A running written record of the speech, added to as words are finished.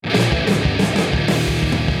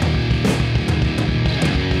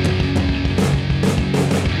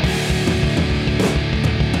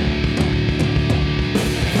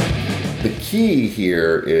key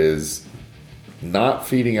here is not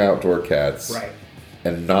feeding outdoor cats, Right.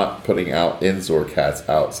 and not putting out indoor cats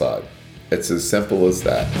outside. It's as simple as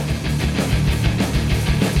that.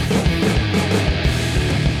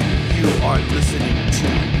 You are listening to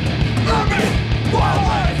Urban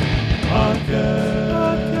Wildlife Podcast.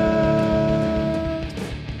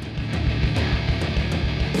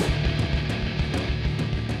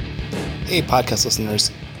 Hey, podcast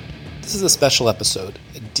listeners. This is a special episode,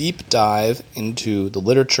 a deep dive into the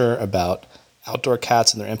literature about outdoor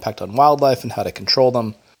cats and their impact on wildlife and how to control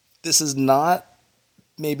them. This is not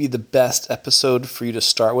maybe the best episode for you to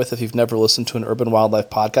start with if you've never listened to an Urban Wildlife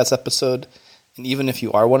Podcast episode. And even if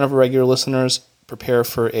you are one of our regular listeners, prepare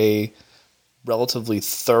for a relatively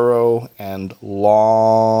thorough and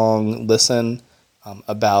long listen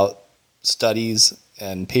about studies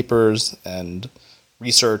and papers and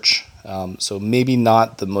research. So maybe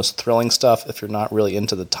not the most thrilling stuff if you're not really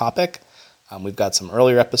into the topic. We've got some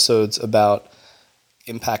earlier episodes about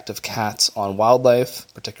impact of cats on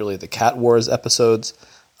wildlife, particularly the Cat Wars episodes.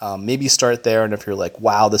 Maybe start there, and if you're like,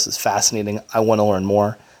 wow, this is fascinating, I want to learn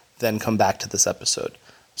more, then come back to this episode.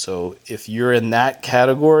 So if you're in that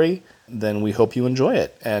category, then we hope you enjoy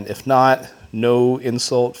it. And if not, no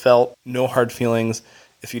insult felt, no hard feelings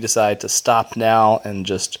if you decide to stop now and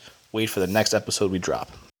just wait for the next episode we drop.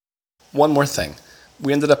 One more thing.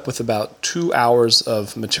 We ended up with about 2 hours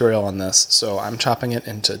of material on this, so I'm chopping it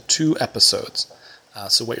into 2 episodes.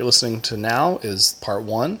 So what you're listening to now is part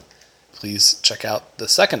 1. Please check out the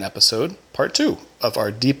second episode, part 2, of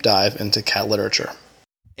our deep dive into cat literature.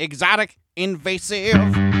 Exotic, invasive.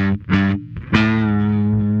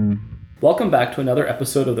 Welcome back to another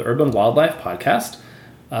episode of the Urban Wildlife Podcast.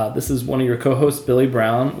 This is one of your co-hosts, Billy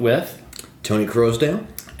Brown, with Tony Crosdale.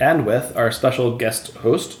 And with our special guest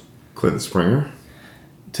host, Clinton Springer.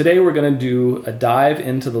 Today we're going to do a dive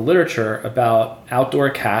into the literature about outdoor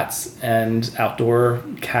cats and outdoor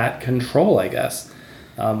cat control, I guess.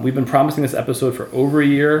 We've been promising this episode for over a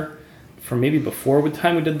year, from maybe before the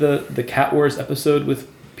time we did the Cat Wars episode with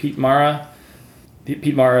Pete Mara.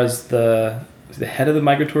 Pete Mara is the head of the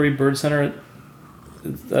Migratory Bird Center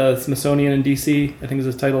at Smithsonian in D.C., I think is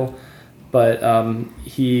his title. But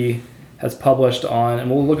he has published on,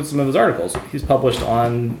 and we'll look at some of his articles, he's published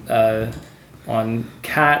on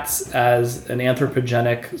cats as an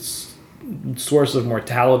anthropogenic source of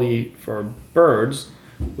mortality for birds,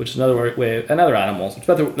 which is another way, and other animals, which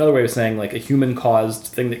is another way of saying like a human-caused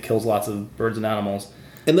thing that kills lots of birds and animals.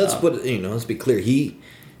 And let's be clear. He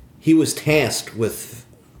was tasked with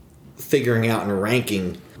figuring out and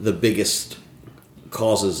ranking the biggest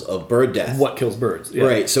causes of bird death. What kills birds? Yeah.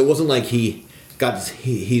 Right. So it wasn't like he's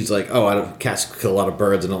like, oh, cats kill a lot of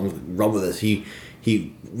birds and I'll run with this. He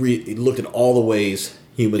looked at all the ways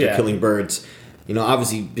humans are killing birds. You know,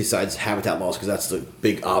 obviously besides habitat loss, because that's the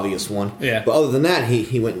big obvious one. Yeah. But other than that,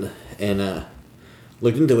 he went and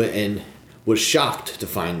looked into it and was shocked to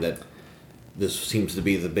find that this seems to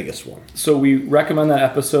be the biggest one. So we recommend that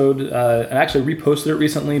episode, and actually reposted it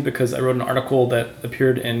recently because I wrote an article that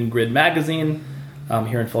appeared in Grid magazine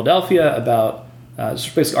here in Philadelphia about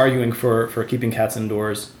just basically arguing for keeping cats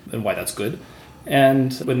indoors and why that's good.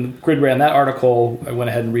 And when Grid ran that article, I went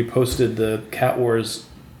ahead and reposted the Cat Wars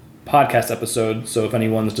podcast episode. So if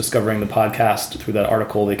anyone's discovering the podcast through that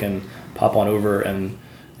article, they can pop on over and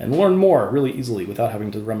learn more really easily without having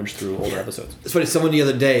to rummage through older episodes. It's funny. Someone the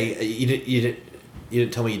other day, you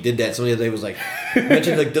didn't tell me you did that. Someone the other day was like,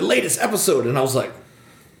 mentioned like the latest episode, and I was like,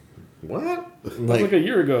 what? Like a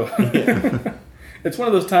year ago. Yeah. It's one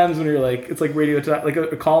of those times when you're like, it's like radio, like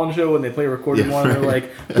a call-in show when they play a recorded one, and they're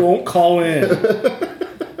like, don't call in.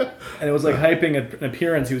 And it was like hyping an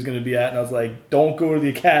appearance he was going to be at, and I was like, don't go to the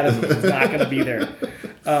Academy. He's not going to be there.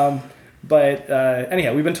 But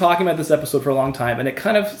anyhow, we've been talking about this episode for a long time, and it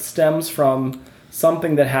kind of stems from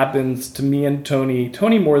something that happens to me and Tony.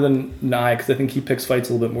 Tony more than I, because I think he picks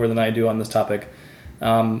fights a little bit more than I do on this topic.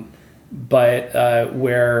 Where...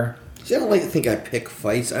 See, I don't like to think I pick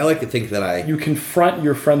fights. I like to think that you confront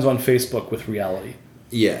your friends on Facebook with reality.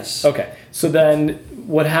 Yes. Okay. So then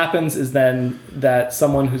what happens is then that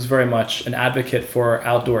someone who's very much an advocate for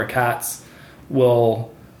outdoor cats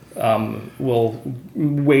will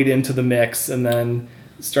wade into the mix and then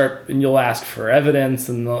and you'll ask for evidence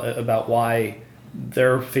and about why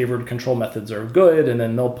their favored control methods are good, and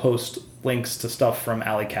then they'll post links to stuff from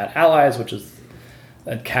Alley Cat Allies, which is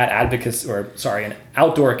an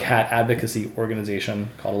outdoor cat advocacy organization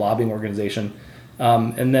called a lobbying organization,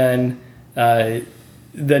 and then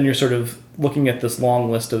you're sort of looking at this long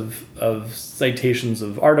list of citations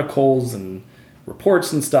of articles and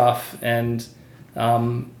reports and stuff, and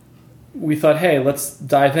we thought, hey, let's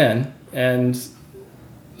dive in and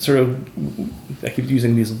sort of, I keep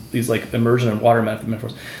using these like immersion and water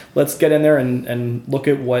metaphors. Let's get in there and look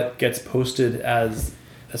at what gets posted as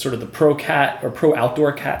sort of the pro cat or pro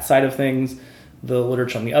outdoor cat side of things, the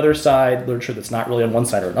literature on the other side, literature that's not really on one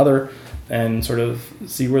side or another, and sort of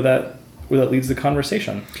see where that leads the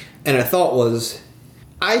conversation. And our thought was,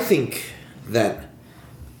 I think that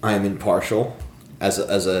I'm impartial as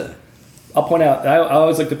a. I'll point out, I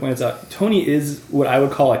always like to point this out, Tony is what I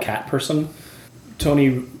would call a cat person.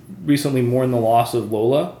 Tony recently mourned the loss of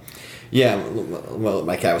Lola. Yeah, well,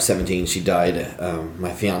 my cat was 17. She died.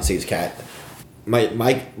 My fiance's cat.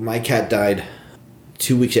 My cat died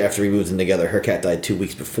 2 weeks after we moved in together. Her cat died 2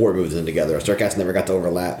 weeks before we moved in together. So our cats never got to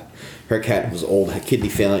overlap. Her cat was old, had kidney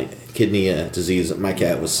disease. My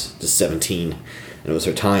cat was just 17, and it was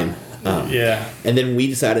her time. Yeah. And then we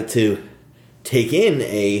decided to take in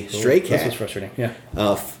a stray cat. This was frustrating, yeah.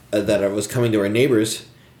 That was coming to our neighbor's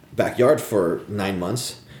backyard for 9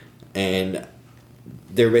 months. And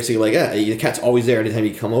they were basically like, yeah, the cat's always there anytime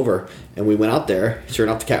you come over. And we went out there. Sure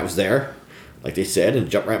enough, the cat was there, like they said, and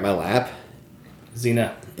jumped right in my lap.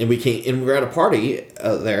 Xena. And we were at a party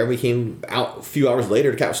there. We came out a few hours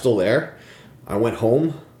later. The cat was still there. I went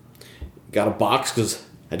home, got a box because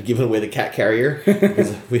I'd given away the cat carrier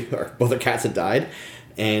because both our cats had died.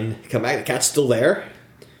 And come back, the cat's still there.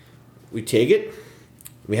 We take it.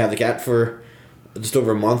 We have the cat for just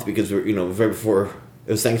over a month because we're right before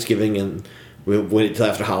it was Thanksgiving, and we waited until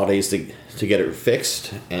after holidays to get it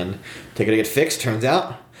fixed and take it to get fixed. Turns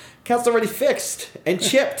out, cat's already fixed and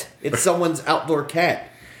chipped. It's someone's outdoor cat.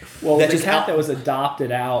 Well, the cat that was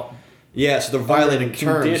adopted out. Yeah, so they're violating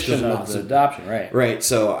terms. Condition of the adoption, right? Right.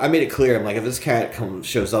 So I made it clear. I'm like, if this cat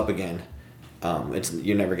shows up again,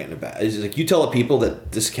 you're never getting it back. It's like you tell the people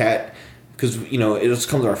that this cat, because it just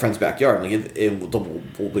comes to our friend's backyard. Like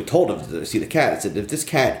we'll be told to see the cat. I said, if this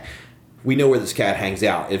cat, we know where this cat hangs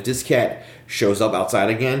out. If this cat shows up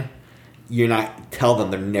outside again, tell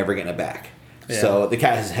them they're never getting it back. Yeah. So the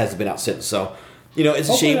cat hasn't been out since. So it's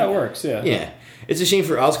a shame. Hopefully that works. Yeah. Yeah, it's a shame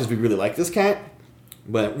for us because we really like this cat,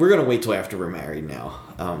 but we're gonna wait till after we're married now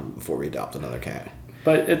before we adopt another cat.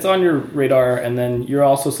 But it's on your radar, and then you're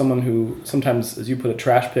also someone who sometimes, as you put it,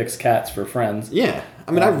 trash picks cats for friends. Yeah.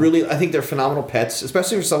 I mean, I think they're phenomenal pets,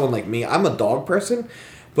 especially for someone like me. I'm a dog person,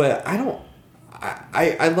 but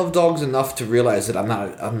I love dogs enough to realize that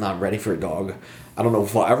I'm not ready for a dog. I don't know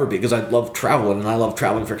if I'll ever be, because I love traveling, and I love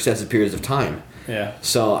traveling for extensive periods of time. Yeah.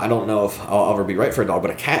 So I don't know if I'll ever be right for a dog, but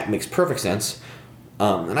a cat makes perfect sense.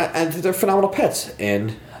 And they're phenomenal pets,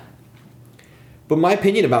 But my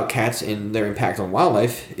opinion about cats and their impact on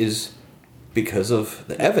wildlife is because of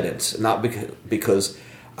the evidence, not because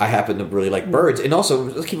I happen to really like birds. And also,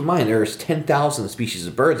 let's keep in mind, there's 10,000 species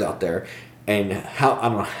of birds out there, and I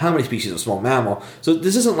don't know how many species of small mammal. So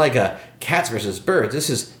this isn't like a cats versus birds. This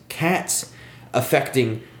is cats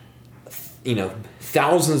affecting,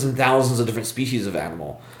 thousands and thousands of different species of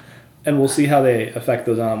animal. And we'll see how they affect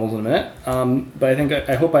those animals in a minute. But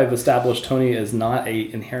I hope I've established Tony is not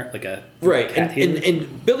inherent like a right. cat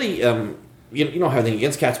And Billy, you don't have anything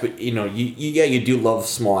against cats, but you do love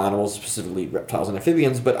small animals, specifically reptiles and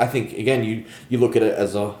amphibians. But I think again you look at it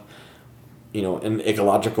as an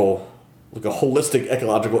ecological, like a holistic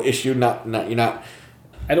ecological issue. Not you're not.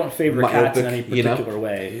 I don't favor cats in any particular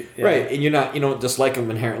way. Yeah. Right, and you don't dislike them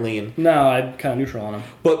inherently. And no, I'm kind of neutral on them.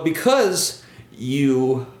 But because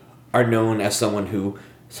you are known as someone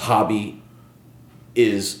whose hobby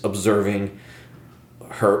is observing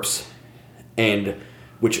herps, and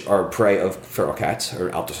which are prey of feral cats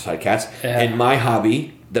or outside cats, and my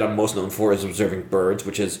hobby that I'm most known for is observing birds,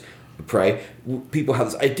 which is prey. People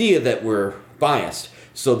have this idea that we're biased.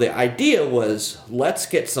 So the idea was, let's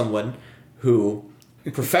get someone who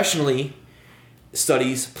professionally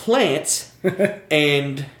studies plants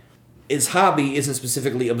and his hobby isn't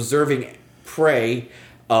specifically observing prey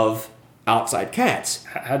of outside cats.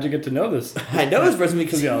 How'd you get to know this? I know this person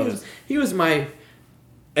because he was my,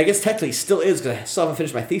 I guess technically still is, because I still haven't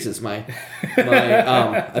finished my thesis. My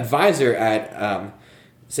advisor at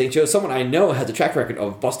St. Joe's, someone I know has a track record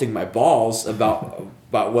of busting my balls about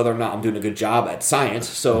whether or not I'm doing a good job at science.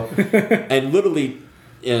 So, and literally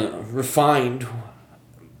refined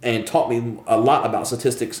and taught me a lot about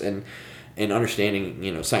statistics and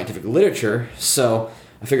understanding scientific literature. So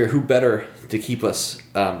I figure who better to keep us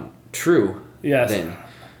true than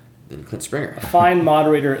Clint Springer. A fine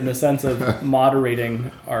moderator in the sense of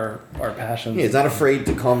moderating our passions. Yeah, he's not afraid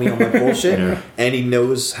to call me on my bullshit, and he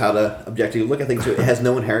knows how to objectively look at things. So it has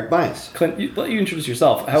no inherent bias. Clint, let you introduce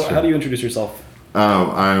yourself. How do you introduce yourself?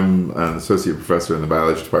 I'm an associate professor in the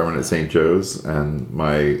biology department at St. Joe's, and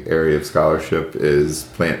my area of scholarship is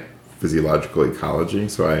plant physiological ecology.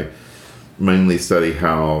 So I mainly study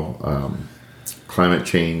how climate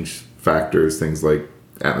change factors, things like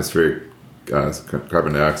atmospheric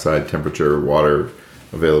carbon dioxide, temperature, water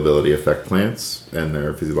availability affect plants and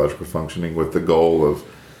their physiological functioning, with the goal of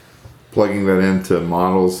plugging that into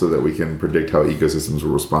models so that we can predict how ecosystems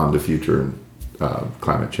will respond to future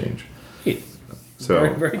climate change.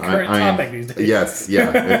 So very current topic these days. Yes,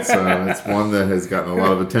 it's one that has gotten a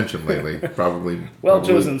lot of attention lately. Probably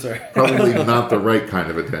chosen, sir. Probably not the right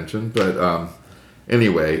kind of attention, but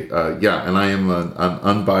anyway, and I am an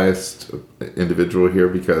unbiased individual here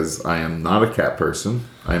because I am not a cat person.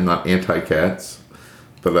 I am not anti-cats,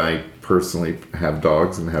 but I personally have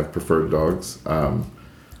dogs and have preferred dogs.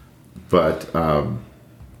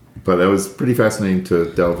 But it was pretty fascinating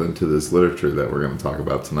to delve into this literature that we're going to talk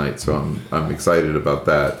about tonight. So I'm excited about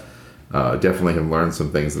that. Definitely have learned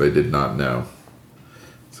some things that I did not know.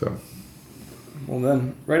 So, well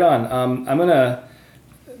then, right on. I'm going to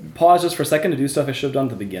pause just for a second to do stuff I should have done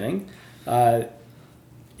at the beginning.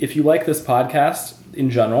 If you like this podcast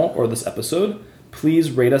in general or this episode,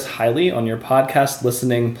 please rate us highly on your podcast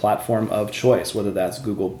listening platform of choice, whether that's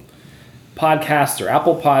Google Podcasts or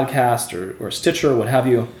Apple Podcasts or Stitcher, what have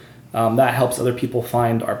you. That helps other people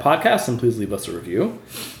find our podcast, and please leave us a review.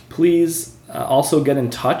 Please also get in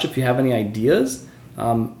touch if you have any ideas.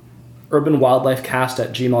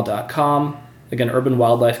 urbanwildlifecast@gmail.com. Again,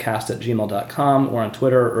 urbanwildlifecast@gmail.com, or on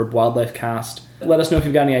Twitter, urbwildlifecast. Let us know if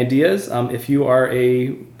you've got any ideas. If you are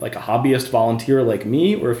a hobbyist volunteer like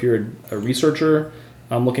me, or if you're a researcher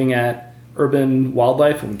looking at urban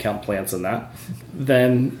wildlife, and we count plants in that,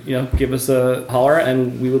 then give us a holler,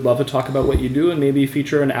 and we would love to talk about what you do and maybe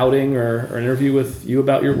feature an outing or an interview with you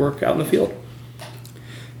about your work out in the field.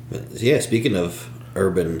 Yeah, speaking of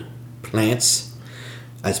urban plants,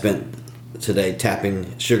 I spent today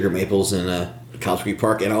tapping sugar maples in College Creek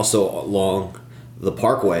Park, and also along the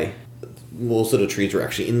parkway. Most of the trees were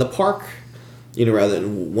actually in the park, rather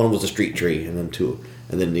than one was a street tree, and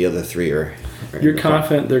then the other three are You're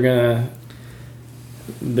confident they're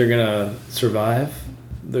gonna survive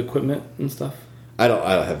the equipment and stuff? I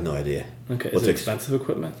have no idea. Okay, is it expensive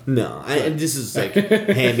equipment? No, this is like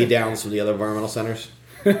hand-me-downs from the other environmental centers.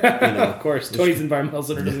 Of course, Tony's environmental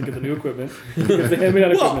center doesn't get the new equipment. They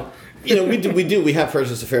hand-me-down equipment. We have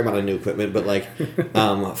purchased a fair amount of new equipment, but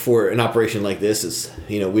for an operation like this, is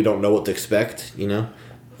we don't know what to expect.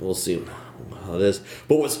 We'll see how it is.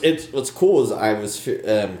 But what's cool is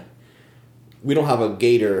we don't have a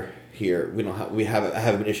gator here. I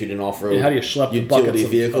haven't been issued an off-road how do you schlep the utility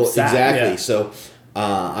vehicle. of sap? Exactly. Yeah. So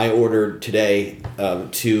I ordered today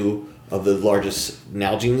 2 of the largest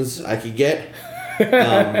Nalgene's I could get,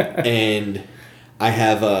 and I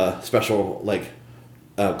have a special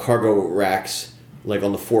cargo racks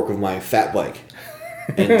on the fork of my fat bike,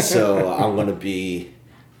 and so I'm going to be.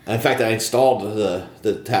 In fact, I installed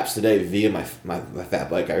the taps today via my fat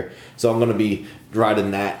bike. So I'm going to be riding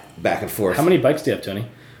that back and forth. How many bikes do you have, Tony?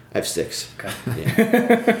 I have 6. Okay.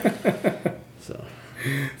 Yeah. So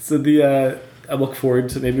I look forward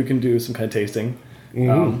to, maybe we can do some kind of tasting.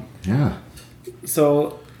 Yeah.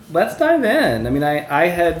 So let's dive in. I mean,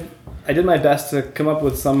 I did my best to come up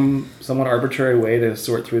with some somewhat arbitrary way to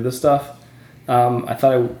sort through this stuff. I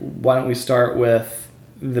thought, why don't we start with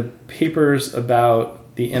the papers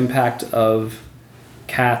about the impact of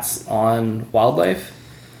cats on wildlife.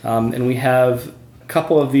 And we have a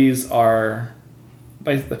couple of these are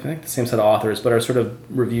by I think the same set of authors, but are sort of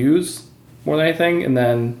reviews more than anything, and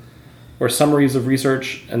then or summaries of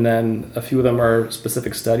research, and then a few of them are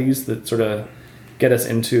specific studies that sort of get us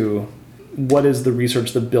into what is the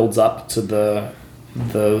research that builds up to the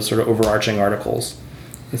sort of overarching articles.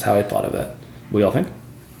 Is how I thought of it. What do y'all think?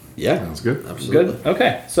 Yeah, sounds good. Absolutely. Good.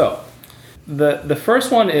 Okay, so the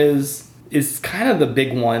first one is kind of the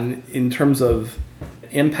big one in terms of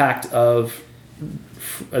impact of,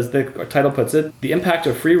 as the title puts it, the impact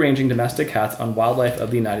of free-ranging domestic cats on wildlife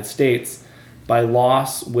of the United States by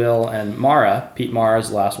Loss, Will, and Mara. Pete Mara is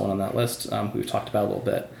the last one on that list, who we've talked about a little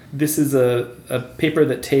bit. This is a paper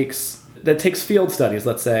that takes field studies,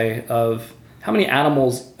 let's say, of how many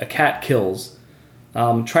animals a cat kills,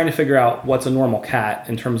 trying to figure out what's a normal cat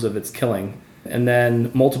in terms of its killing, and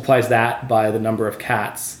then multiplies that by the number of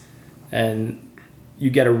cats, and you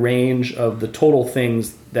get a range of the total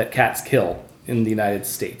things that cats kill in the United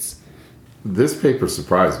States. This paper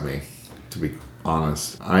surprised me, to be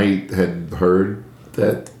honest. I had heard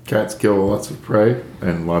that cats kill lots of prey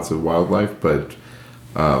and lots of wildlife, but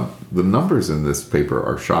the numbers in this paper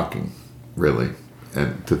are shocking, really,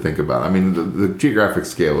 and to think about. I mean, the geographic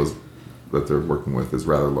scale that they're working with is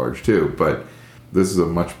rather large too, but this is a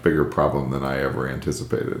much bigger problem than I ever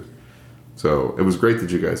anticipated. So it was great that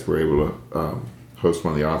you guys were able to host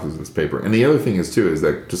one of the authors of this paper. And the other thing is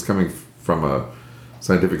that just coming from a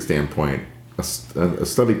scientific standpoint, a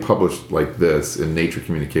study published like this in Nature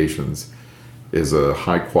Communications is a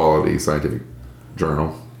high quality scientific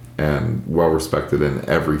journal and well respected in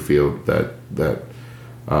every field that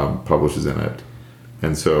publishes in it.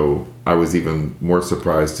 And so I was even more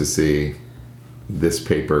surprised to see this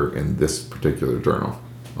paper in this particular journal,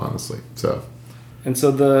 honestly. And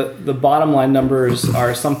so the bottom line numbers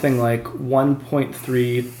are something like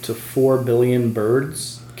 1.3 to 4 billion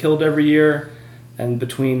birds killed every year, and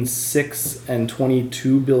between 6 and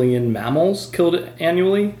 22 billion mammals killed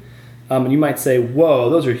annually. And you might say,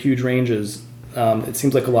 whoa, those are huge ranges. It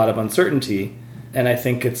seems like a lot of uncertainty. And I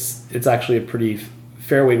think it's actually a pretty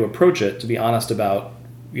fair way to approach it, to be honest about,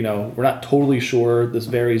 we're not totally sure. This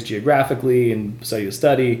varies geographically and study to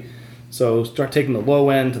study. So start taking the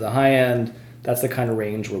low end to the high end. That's the kind of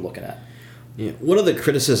range we're looking at. Yeah. One of the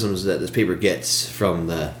criticisms that this paper gets from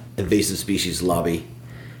the invasive species lobby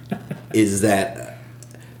is that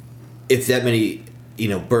if that many,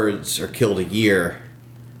 birds are killed a year,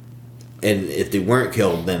 and if they weren't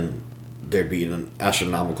killed, then there'd be an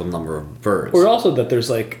astronomical number of birds. Or also that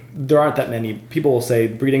there aren't that many. People will say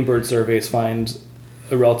breeding bird surveys find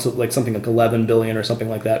a relative, like something like 11 billion or something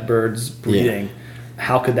like that birds breeding. Yeah.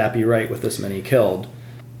 How could that be right with this many killed?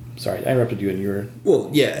 Sorry, I interrupted you, and you were... Well,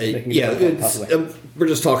 we're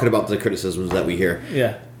just talking about the criticisms that we hear.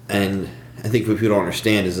 Yeah. And I think what people don't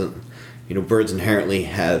understand is that, birds inherently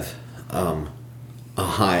have a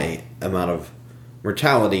high amount of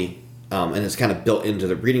mortality, and it's kind of built into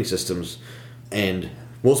their breeding systems. And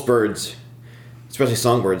most birds, especially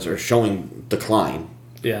songbirds, are showing decline.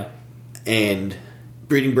 Yeah. And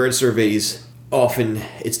breeding bird surveys, often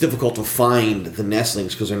it's difficult to find the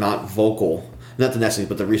nestlings because they're not vocal. Not the nestlings,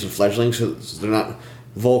 but the recent fledglings, so they're not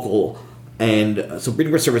vocal. And so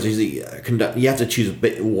breeding bird surveys usually you have to choose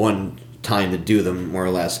one time to do them, more or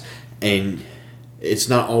less. And it's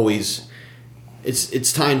not always...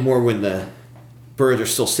 It's timed more when the birds are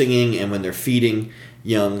still singing and when they're feeding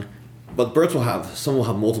young. But birds some will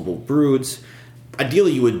have multiple broods.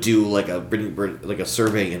 Ideally, you would do like a breeding bird, like a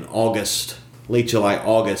survey in August, late July,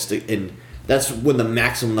 August, and that's when the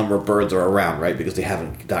maximum number of birds are around, right? Because they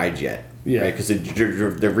haven't died yet. Yeah, right? Because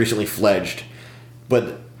they're recently fledged,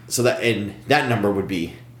 but that number would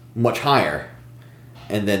be much higher,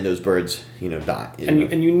 and then those birds, die.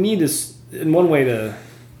 And you need this. And one way to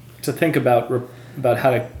think about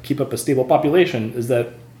how to keep up a stable population is that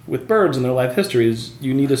with birds and their life histories,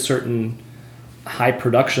 you need a certain high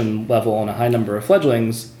production level and a high number of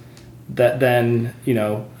fledglings that then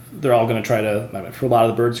they're all going to try to. For a lot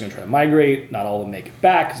of the birds, they're going to try to migrate. Not all of them make it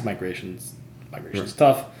back because migration's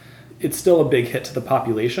tough. It's still a big hit to the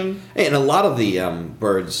population. And a lot of the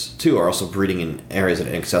birds, too, are also breeding in areas that are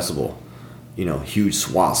inaccessible. Huge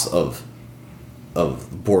swaths of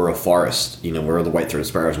boreal forest, where the white-throated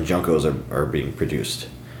sparrows and juncos are being produced,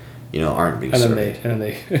 aren't being surveyed. And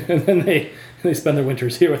then they spend their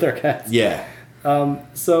winters here with our cats. Yeah.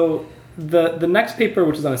 So the next paper,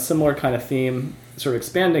 which is on a similar kind of theme, sort of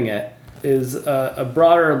expanding it, is a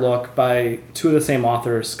broader look by two of the same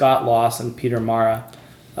authors, Scott Loss and Peter Mara.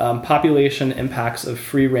 Population impacts of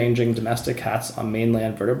free-ranging domestic cats on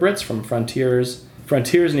mainland vertebrates from Frontiers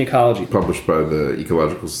in Ecology. Published by the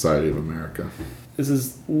Ecological Society of America. This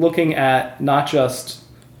is looking at not just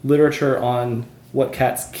literature on what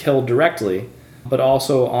cats kill directly, but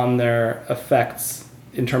also on their effects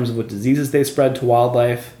in terms of what diseases they spread to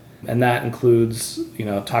wildlife. And that includes,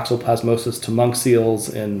 toxoplasmosis to monk seals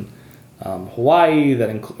in Hawaii,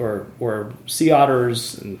 or sea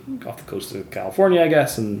otters off the coast of California, I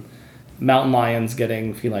guess, and mountain lions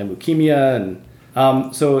getting feline leukemia.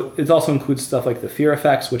 And so it also includes stuff like the fear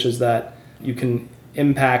effects, which is that you can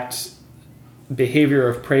impact behavior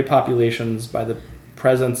of prey populations by the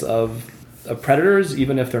presence of predators,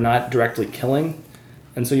 even if they're not directly killing.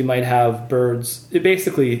 And so you might have birds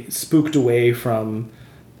basically spooked away from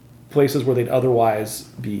places where they'd otherwise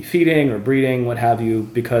be feeding or breeding, what have you,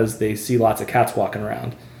 because they see lots of cats walking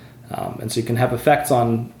around. And so you can have effects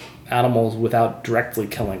on animals without directly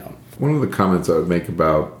killing them. One of the comments I would make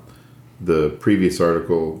about the previous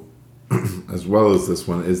article, as well as this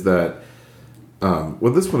one, is that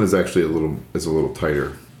this one is actually a little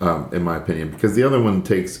tighter, in my opinion, because the other one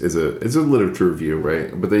is a literature review,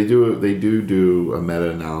 right? But they do a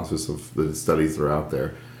meta-analysis of the studies that are out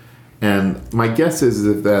there. And my guess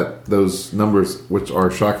is that those numbers, which are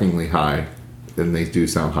shockingly high, and they do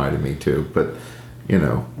sound high to me too, but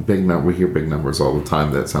we hear big numbers all the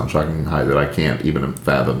time that sound shockingly high that I can't even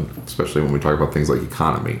fathom, especially when we talk about things like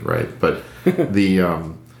economy, right? But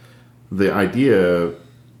the idea,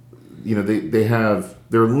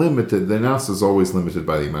 they're limited. The analysis is always limited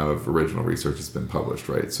by the amount of original research that's been published,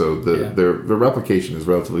 right? So the replication is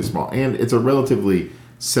relatively small, and it's a relatively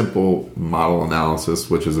simple model analysis,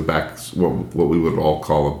 which is what we would all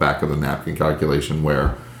call a back of the napkin calculation,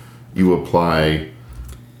 where you apply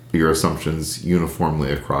your assumptions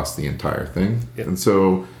uniformly across the entire thing. Yep. And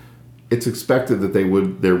so it's expected that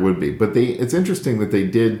there would be, but it's interesting that they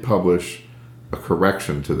did publish a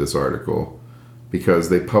correction to this article, because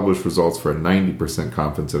they published results for a 90%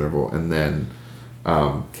 confidence interval and then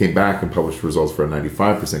came back and published results for a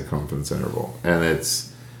 95% confidence interval. And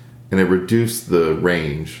it reduced the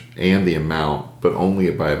range and the amount, but only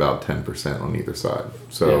by about 10% on either side.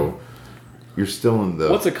 So you're still in the...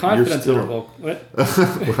 What's a confidence interval? What?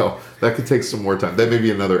 Well, that could take some more time. That may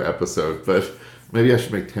be another episode, but maybe I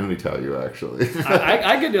should make Tony tell you, actually.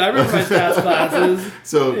 I could do it. I remember my stats classes.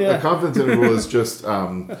 So a confidence interval is just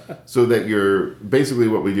so that you're... Basically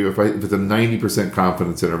what we do, if it's a 90%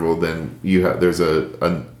 confidence interval, then there's that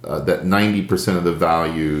 90% of the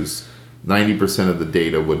values... 90% of the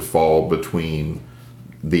data would fall between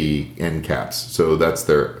the end caps. So that's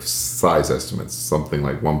their size estimates, something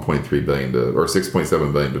like 1.3 billion or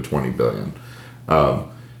 6.7 billion to 20 billion. A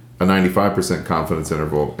 95% confidence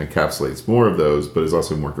interval encapsulates more of those, but is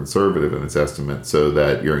also more conservative in its estimate, so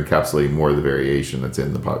that you're encapsulating more of the variation that's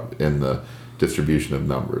in the distribution of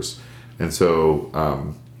numbers. And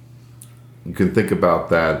so you can think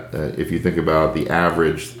about that if you think about the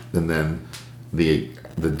average and then the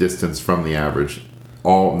distance from the average.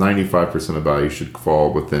 All 95% of values should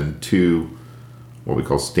fall within two what we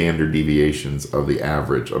call standard deviations of the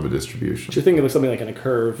average of a distribution. So you're thinking of something like in a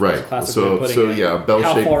curve, right? A bell-shaped curve.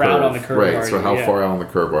 How far out on the curve right? Are so you? How far out on the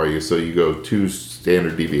curve are you? So you go 2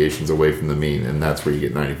 standard deviations away from the mean, and that's where you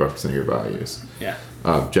get 95% of your values. Yeah.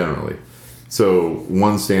 Generally, so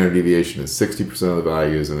 1 standard deviation is 60% of the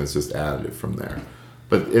values, and it's just additive from there.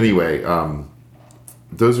 But anyway,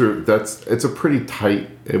 it's a pretty tight.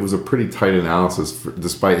 It was a pretty tight analysis,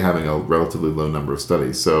 despite having a relatively low number of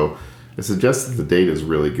studies. So it suggests that the data is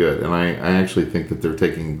really good, and I actually think that they're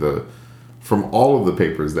taking from all of the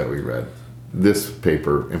papers that we read, this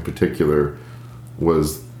paper in particular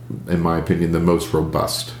was, in my opinion, the most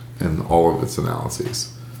robust in all of its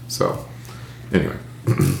analyses. So anyway,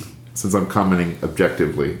 since I'm commenting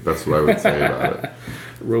objectively, that's what I would say about it.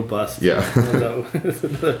 Robust. Yeah.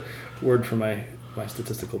 The word for my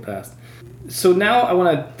statistical past. So now I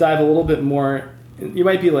want to dive a little bit more. You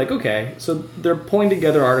might be like, okay, so they're pulling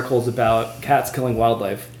together articles about cats killing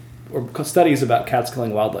wildlife, or studies about cats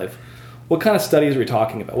killing wildlife. What kind of studies are we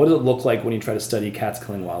talking about? What does it look like when you try to study cats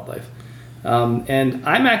killing wildlife? And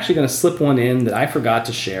I'm actually going to slip one in that I forgot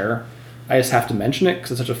to share. I just have to mention it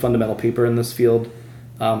because it's such a fundamental paper in this field.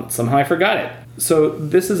 Somehow I forgot it. So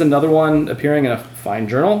this is another one appearing in a fine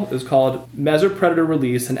journal. It's called Mesopredator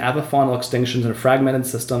Release and Avifaunal Extinctions in a Fragmented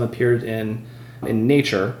System, appeared in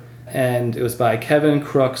Nature. And it was by Kevin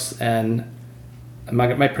Crooks and, I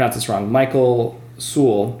might pronounce this wrong, Michael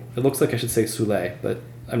Sewell. It looks like I should say Soule, but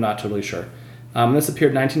I'm not totally sure. This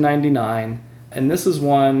appeared in 1999, and this is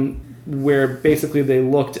one where basically they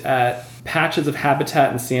looked at patches of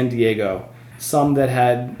habitat in San Diego, some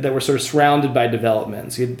that were sort of surrounded by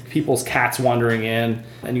development. So you had people's cats wandering in,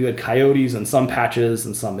 and you had coyotes in some patches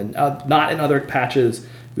and some not in other patches.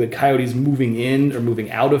 You had coyotes moving in or moving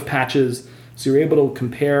out of patches. So you were able to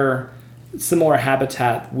compare similar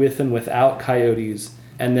habitat with and without coyotes,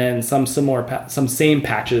 and then some same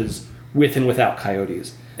patches with and without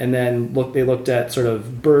coyotes. And then they looked at sort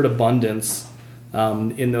of bird abundance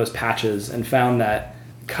in those patches and found that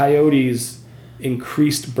coyotes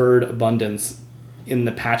increased bird abundance in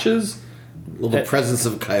the patches. Well, the presence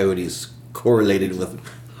of coyotes correlated with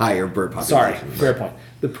higher bird population. Sorry, fair point.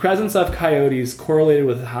 The presence of coyotes correlated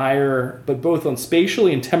with higher, but both on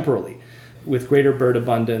spatially and temporally, with greater bird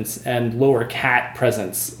abundance and lower cat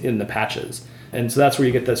presence in the patches. And so that's where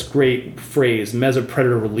you get this great phrase,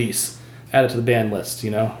 Mesopredator Release, added to the band list,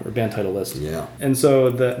 or band title list. Yeah. And so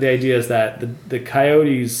the idea is that the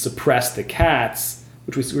coyotes suppress the cats,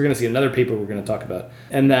 which we're going to see another paper we're going to talk about,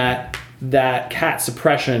 and that cat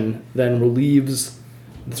suppression then relieves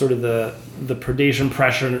sort of the predation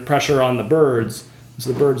pressure on the birds,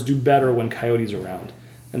 so the birds do better when coyotes are around.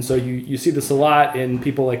 And so you see this a lot in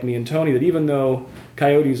people like me and Tony, that even though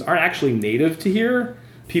coyotes aren't actually native to here,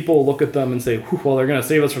 people look at them and say, well, they're going to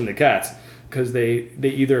save us from the cats, because they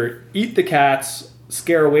either eat the cats,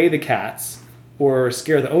 scare away the cats, or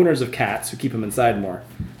scare the owners of cats who keep them inside more.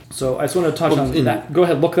 So I just want to touch on that. Go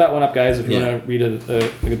ahead, look that one up, guys, if you want to read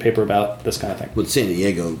a good paper about this kind of thing. But San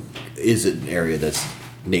Diego is an area that's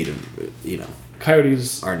native,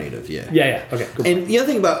 coyotes are native. Yeah. Yeah. Okay. Good And the other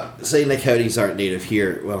thing about saying that coyotes aren't native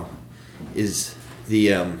here, well, is the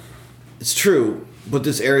it's true, but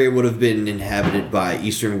this area would have been inhabited by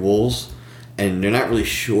eastern wolves, and they're not really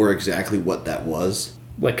sure exactly what that was.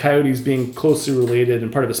 like coyotes being closely related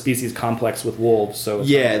and part of a species complex with wolves. So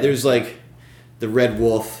Yeah, there's like the red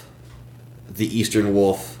wolf, the eastern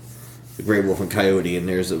wolf, the gray wolf, and coyote, and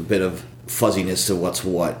there's a bit of fuzziness to what's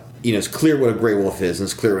what. You know, it's clear what a gray wolf is, and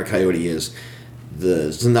it's clear what a coyote is.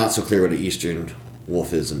 It's not so clear what an eastern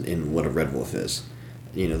wolf is and what a red wolf is.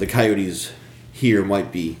 You know, the coyotes here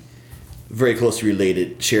might be very closely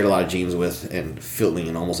related, shared a lot of genes with, and filling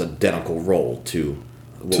an almost identical role to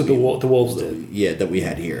what the wolves did. Yeah, that we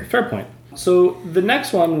had here. Fair point. So the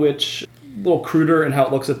next one, which a little cruder in how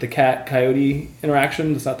it looks at the cat-coyote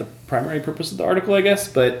interaction, it's not the primary purpose of the article, I guess,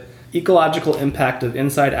 but ecological impact of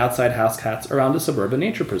inside-outside house cats around a suburban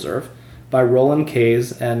nature preserve by Roland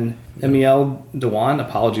Kays and Emiel Dewan,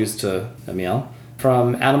 apologies to Emiel,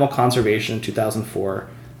 from Animal Conservation 2004.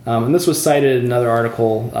 And this was cited in another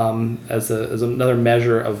article as another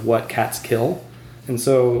measure of what cats kill. And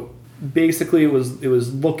so basically it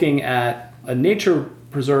was looking at a nature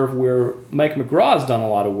preserve where Mike McGraw has done a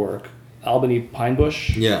lot of work, Albany Pine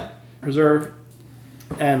Bush Preserve,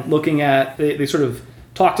 and looking at, they sort of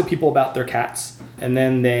talked to people about their cats, and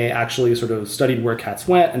then they actually sort of studied where cats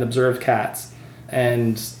went and observed cats.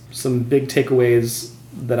 And some big takeaways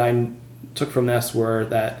that I took from this were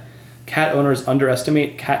that cat owners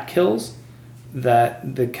underestimate cat kills,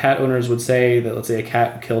 that the cat owners would say that, let's say, a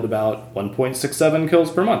cat killed about 1.67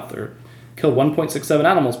 kills per month, or killed 1.67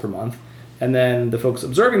 animals per month, and then the folks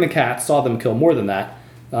observing the cats saw them kill more than that,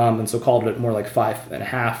 and so called it more like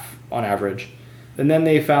 5.5 on average. And then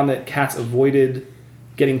they found that cats avoided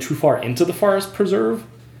getting too far into the forest preserve,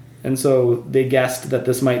 and so they guessed that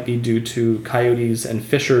this might be due to coyotes and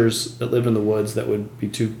fishers that live in the woods that would be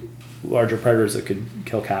too larger predators that could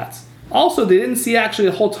kill cats. Also, they didn't see actually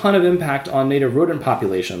a whole ton of impact on native rodent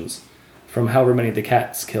populations from however many the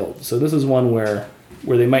cats killed. So this is one where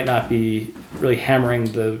they might not be really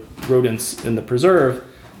hammering the rodents in the preserve.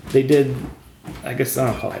 They did, I guess, I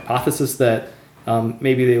don't know, call it hypothesis that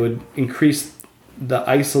maybe they would increase the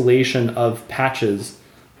isolation of patches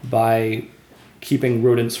by keeping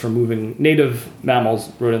rodents from moving, native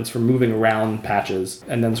mammals, rodents from moving around patches,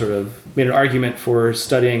 and then sort of made an argument for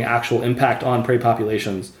studying actual impact on prey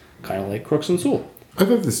populations, kind of like crooks and sewell. I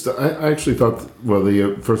thought this. I actually thought. Well,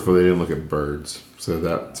 first of all, they didn't look at birds,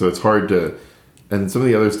 so it's hard to. And some of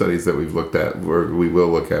the other studies that we've looked at, where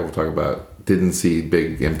we'll talk about, didn't see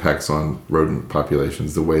big impacts on rodent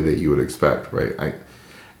populations the way that you would expect, right?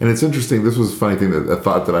 And it's interesting. This was a funny thing, that a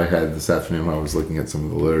thought that I had this afternoon when I was looking at some of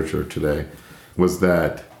the literature today, was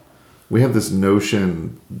that we have this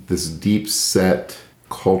notion, this deep set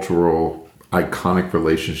cultural iconic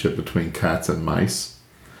relationship between cats and mice.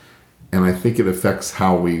 And I think it affects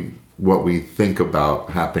what we think about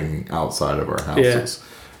happening outside of our houses,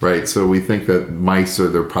 right? So we think that mice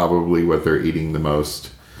they're probably what they're eating the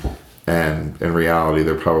most, and in reality,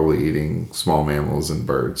 they're probably eating small mammals and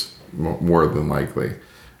birds more than likely,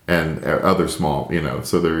 and other small,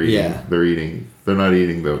 So they're eating. They're not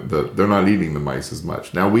eating the mice as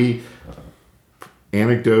much. Now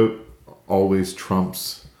anecdote always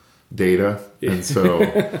trumps data, and so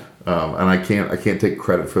and I can't take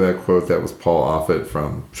credit for that quote. That was Paul Offit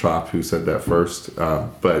from CHOP who said that first,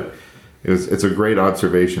 but it's a great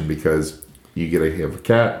observation, because you have a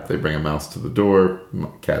cat, they bring a mouse to the door,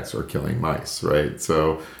 cats are killing mice, right?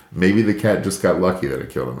 So maybe the cat just got lucky that it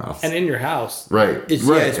killed a mouse, and in your house, right? It's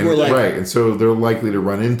more like right, and so they're likely to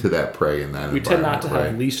run into that prey in that. We tend not to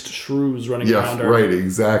have least shrews running around our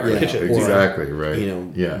exactly, kitchen. Exactly,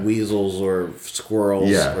 right. Weasels or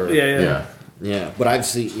squirrels. Yeah. But I've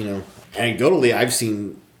seen, anecdotally, I've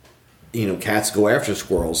seen, cats go after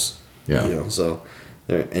squirrels. Yeah. So,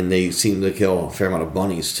 and they seem to kill a fair amount of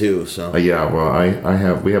bunnies too. So.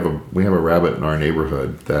 Well, we have a rabbit in our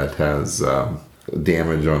neighborhood that has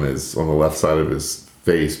damage on the left side of his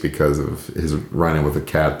face because of his running with a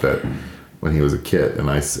cat that when he was a kid,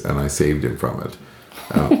 and I saved him from it.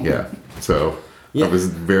 So. Yeah. I was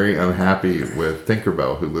very unhappy with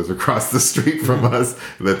Tinkerbell, who lives across the street from us,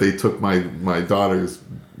 that they took my daughter's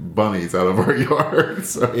bunnies out of our yard.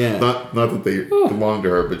 So not that they belong to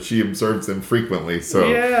her, but she observes them frequently. So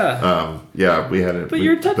we had it. But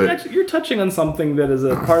you're touching on something that is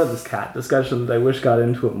a part of this cat discussion that I wish got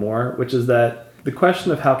into it more, which is that the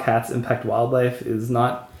question of how cats impact wildlife is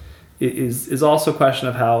also a question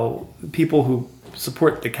of how people who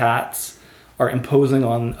support the cats are imposing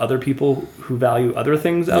on other people who value other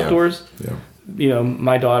things outdoors. Yeah.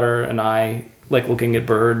 My daughter and I like looking at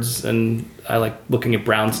birds, and I like looking at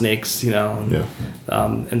brown snakes,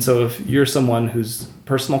 and so if you're someone whose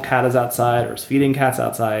personal cat is outside or is feeding cats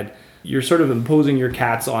outside, you're sort of imposing your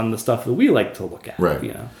cats on the stuff that we like to look at.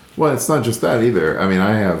 Right. Well, it's not just that either. I mean,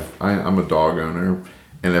 I'm a dog owner,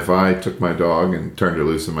 and if I took my dog and turned it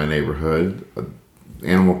loose in my neighborhood,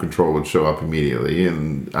 animal control would show up immediately,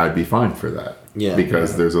 and I'd be fined for that. Yeah.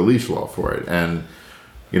 Because there's a leash law for it. And,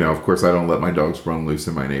 of course, I don't let my dogs run loose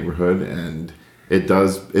in my neighborhood, and it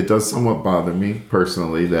does somewhat bother me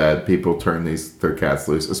personally that people turn their cats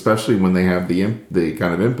loose, especially when they have the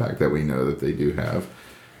kind of impact that we know that they do have.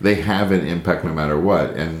 They have an impact no matter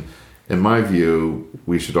what. And in my view,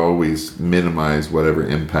 we should always minimize whatever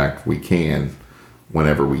impact we can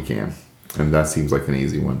whenever we can. And that seems like an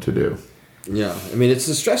easy one to do. Yeah. I mean, it's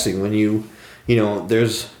distressing when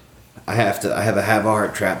I have a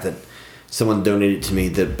heart trap that someone donated to me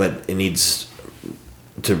but it needs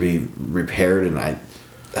to be repaired, and I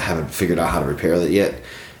haven't figured out how to repair that yet.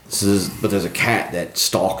 But there's a cat that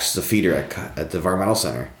stalks the feeder at the environmental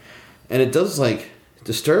center, and it does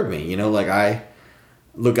disturb me. I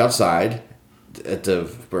look outside at the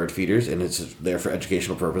bird feeders, and it's there for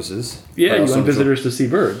educational purposes. Yeah, you want visitors to see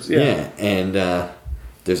birds. Yeah, and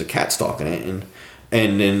there's a cat stalking it,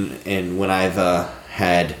 and when I've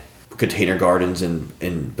had container gardens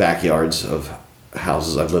and backyards of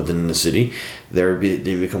houses I've lived in the city, they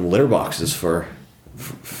become litter boxes for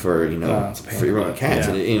for your cats.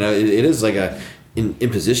 Yeah. And, it is like an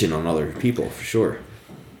imposition on other people for sure.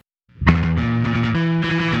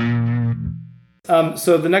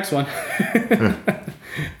 So the next one,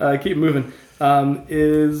 keep moving,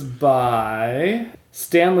 is by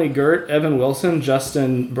Stanley Gert, Evan Wilson,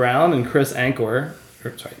 Justin Brown, and Chris Anker.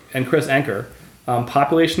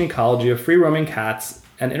 Population ecology of free-roaming cats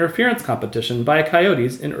and interference competition by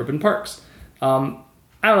coyotes in urban parks.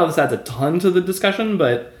 I don't know if this adds a ton to the discussion,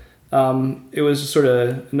 but it was just sort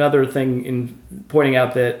of another thing in pointing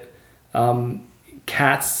out that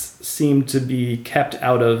cats seem to be kept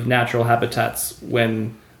out of natural habitats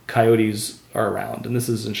when coyotes are around. And this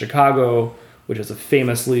is in Chicago, which is a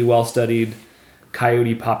famously well-studied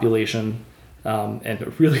coyote population. And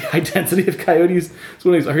a really high density of coyotes. It's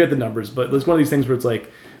one of these, I forget the numbers, but it's one of these things where it's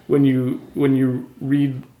like when you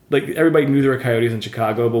read, like everybody knew there were coyotes in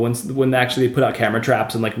Chicago, but when actually they put out camera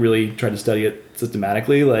traps and like really tried to study it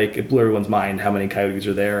systematically, like it blew everyone's mind how many coyotes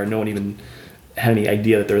are there, and no one even had any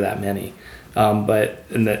idea that there are that many. And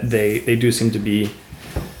that they do seem to be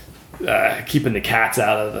keeping the cats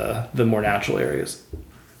out of the more natural areas.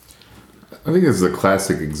 I think this is a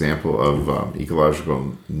classic example of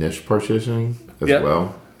ecological niche partitioning as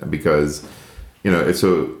well, because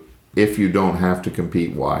so if you don't have to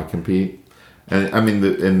compete, why compete? And I mean,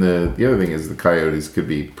 the other thing is the coyotes could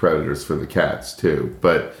be predators for the cats too,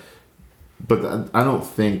 but I don't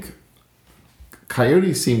think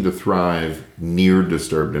coyotes seem to thrive near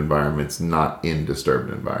disturbed environments, not in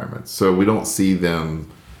disturbed environments. So we don't see them,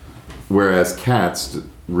 whereas cats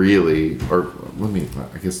really, or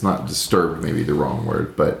I guess not disturbed, maybe the wrong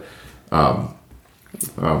word, but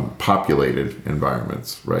populated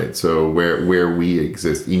environments, right? So where we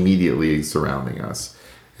exist immediately surrounding us,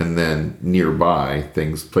 and then nearby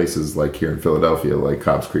places like here in Philadelphia, like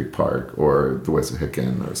Cobbs Creek Park or the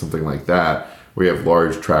Wissahickon or something like that, where you have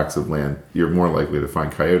large tracts of land, you're more likely to find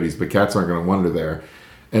coyotes, but cats aren't going to wander there.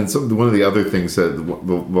 And so one of the other things that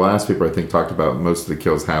the last paper I think talked about most of the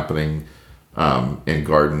kills happening in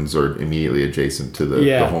gardens or immediately adjacent to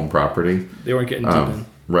the home property. They weren't getting deep in.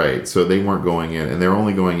 Right. So they weren't going in, and they're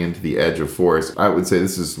only going into the edge of forest. I would say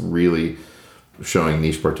this is really showing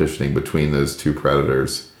niche partitioning between those two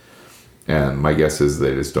predators. And my guess is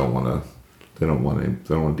they just don't want to. They don't want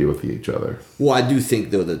to deal with each other. Well, I do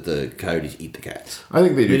think though that the coyotes eat the cats. I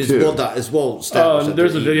think they do too. It's well established. Oh,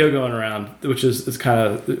 there's a video going around, which is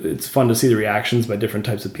it's fun to see the reactions by different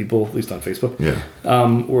types of people, at least on Facebook. Yeah.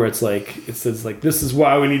 Where it says this is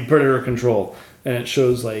why we need predator control, and it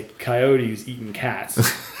shows like coyotes eating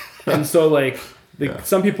cats, and so like.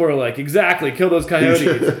 Some people are like, exactly, kill those coyotes.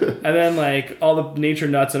 And then, like, all the nature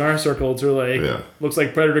nuts in our circles are like, looks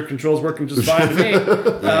like predator control is working just fine to me.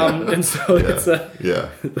 And so it's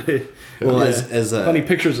funny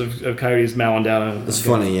pictures of coyotes mowing down. It's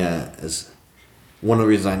funny, As one of the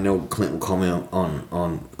reasons I know Clint will call me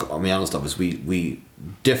on me on stuff is we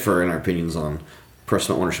differ in our opinions on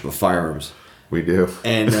personal ownership of firearms. We do.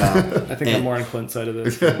 And I think I'm more on Clint's side of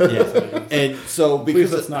this. And so because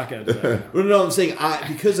please let's not get into that. No, I'm saying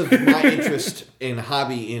because of my interest in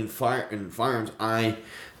hobby in firearms, I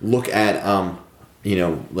look at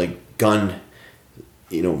like gun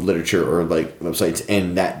literature or like websites,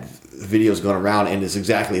 and that videos going around, and it's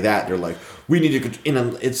exactly that. They're like, we need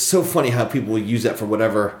to, it's so funny how people use that for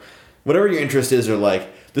whatever your interest is, or like,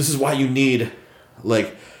 this is why you need,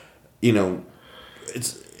 like,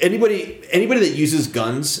 it's anybody that uses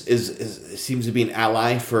guns is seems to be an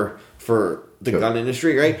ally for the gun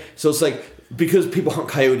industry, right? So it's like, because people hunt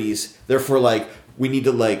coyotes, therefore, like, we need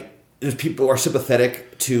to, like, if people are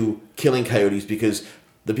sympathetic to killing coyotes, because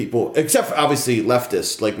the people, except for obviously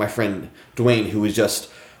leftists, like my friend Dwayne, who was just,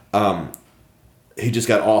 he just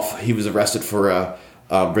got off. He was arrested for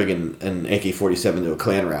bringing an AK-47 to a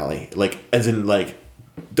Klan rally, like, as in, like,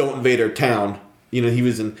 don't invade our town.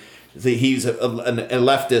 He's a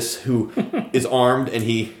leftist who is armed, and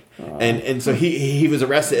and so he was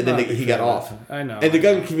arrested, and then he got off. I know. And the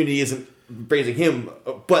gun community isn't embracing him,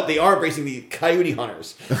 but they are embracing the coyote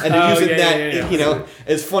hunters, and they're using that.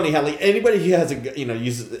 It's funny how, like, anybody who has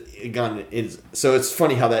uses a gun is. So it's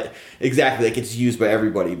funny how that exactly, like, gets used by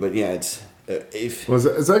everybody. But yeah, it's.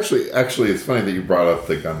 It's actually it's funny that you brought up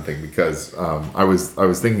the gun thing, because I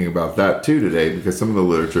was thinking about that too today, because some of the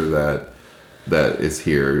literature that is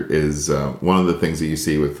here is one of the things that you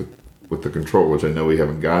see with the control, which I know we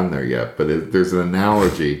haven't gotten there yet, but there's an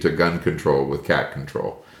analogy to gun control with cat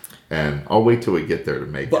control. And I'll wait till we get there to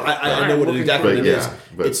make but it. I know what exactly it is.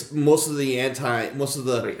 But it's most of the.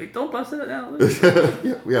 Wait, don't bust it out.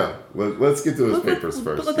 yeah. Let's get to those papers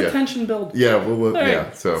first. Let the tension build. Yeah, well, Right.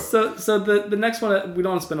 yeah. So the next one, we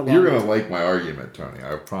don't want to spend a long. You're gonna like my argument, Tony.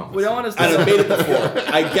 I promise. We don't want to. I've made it before.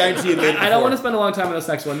 I guarantee you made it before. I don't want to spend a long time on this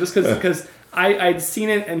next one, just because I'd seen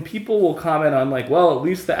it, and people will comment on, like, well, at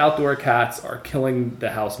least the outdoor cats are killing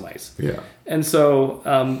the house mice. Yeah. And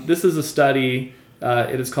so this is a study.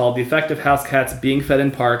 It is called "The Effect of House Cats Being Fed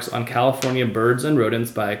in Parks on California Birds and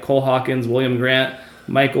Rodents" by Cole Hawkins, William Grant,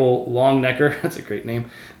 Michael Longnecker. That's a great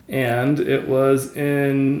name. And it was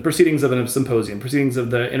in Proceedings of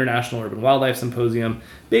the International Urban Wildlife Symposium.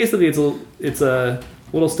 Basically, it's a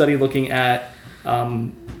little study looking at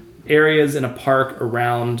areas in a park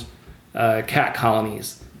around cat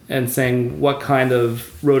colonies, and saying what kind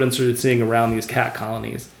of rodents are seeing around these cat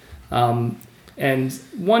colonies. And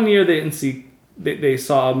one year they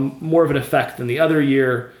saw more of an effect than the other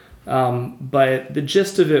year, but the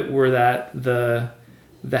gist of it were that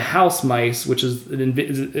the house mice, which is,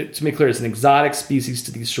 to make clear, it's an exotic species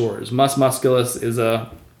to these shores. Mus musculus is a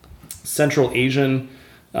Central Asian,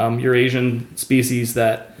 Eurasian species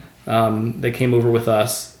that they came over with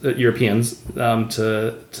us, Europeans,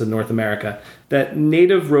 to North America. That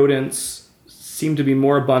native rodents seem to be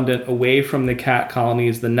more abundant away from the cat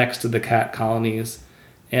colonies than next to the cat colonies,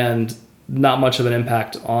 and not much of an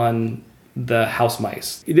impact on the house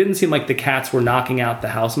mice. It didn't seem like the cats were knocking out the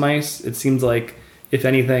house mice. It seems like, if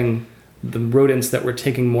anything, the rodents that were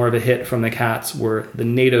taking more of a hit from the cats were the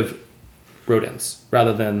native rodents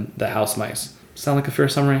rather than the house mice. Sound like a fair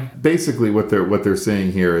summary? Basically, what they're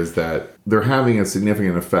saying here is that they're having a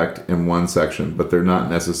significant effect in one section, but they're not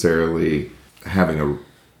necessarily having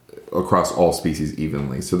across all species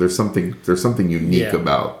evenly. So there's something unique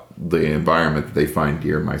about the environment that they find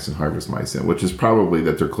deer mice and harvest mice in, which is probably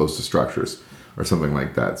that they're close to structures or something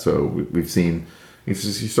like that. So we've seen, you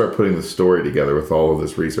start putting the story together with all of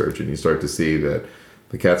this research, and you start to see that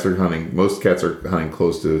most cats are hunting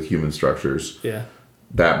close to human structures. Yeah.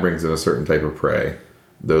 That brings in a certain type of prey.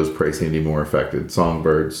 Those prey seem to be more affected.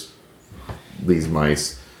 Songbirds, these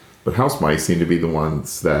mice, but house mice seem to be the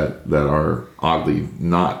ones that are oddly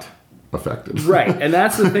not affected. Right, and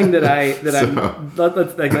that's the thing that that's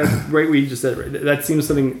right what you just said. Right? That seems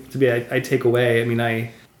something to be I take away. I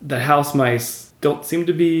mean, the house mice don't seem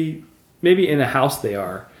to be, maybe in a house they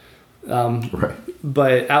are, right.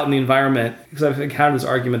 But out in the environment, because I've encountered this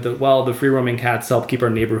argument that, well, the free roaming cats help keep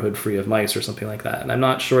our neighborhood free of mice or something like that, and I'm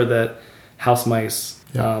not sure that house mice,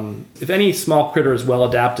 if any small critter is well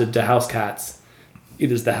adapted to house cats,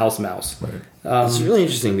 it is the house mouse. Right. It's really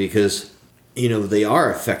interesting because they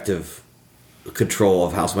are effective control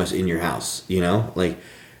of house mice in your house, like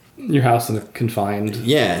your house in a confined.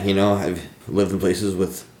 Yeah, I've lived in places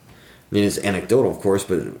with, it's anecdotal, of course,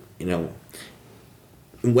 but in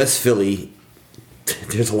West Philly,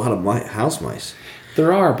 there's a lot of house mice.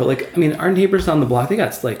 There are, but our neighbors down the block, they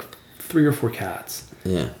got like 3 or 4 cats.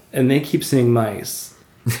 Yeah. And they keep seeing mice.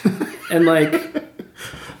 And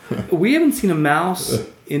we haven't seen a mouse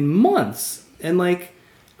in months. And I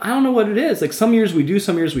don't know what it is. Some years we do,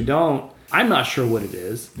 some years we don't. I'm not sure what it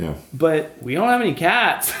is. Yeah. But we don't have any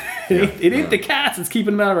cats. It ain't the cats that's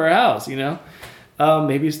keeping them out of our house,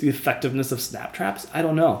 Maybe it's the effectiveness of snap traps. I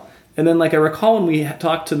don't know. And then, I recall when we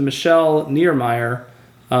talked to Michelle Niermeyer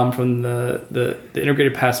from the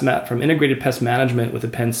Integrated Pest Management with the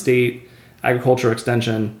Penn State Agriculture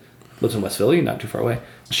Extension, lives in West Philly, not too far away.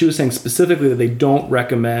 She was saying specifically that they don't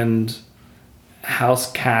recommend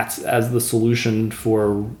house cats as the solution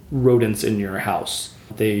for rodents in your house.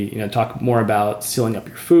 They talk more about sealing up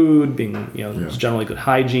your food, being generally good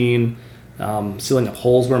hygiene, sealing up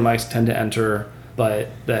holes where mice tend to enter, but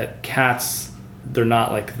that cats, they're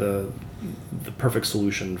not like the perfect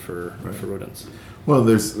solution for rodents. Well,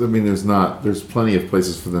 there's plenty of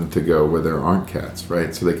places for them to go where there aren't cats,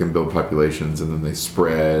 right? So they can build populations and then they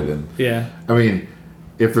spread. And I mean,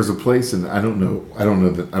 if there's a place, and I don't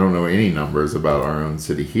know any numbers about our own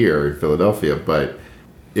city here in Philadelphia, but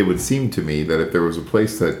it would seem to me that if there was a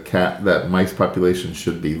place that mice population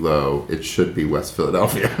should be low, it should be West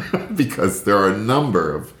Philadelphia because there are a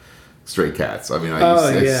number of stray cats. I mean,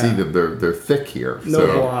 I see them; they're thick here.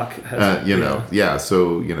 No block has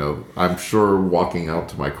So I'm sure walking out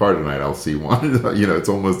to my car tonight, I'll see one. It's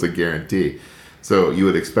almost a guarantee. So you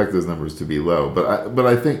would expect those numbers to be low, but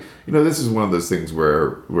I think this is one of those things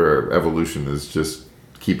where evolution is just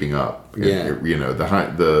keeping up. Yeah.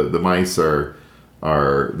 The mice are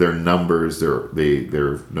their numbers.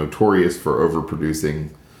 They're notorious for overproducing.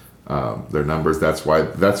 Their numbers. That's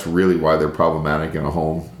really why they're problematic in a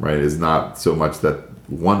home, right? Is not so much that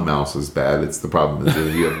one mouse is bad. It's the problem is that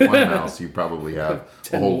if you have one mouse, you probably have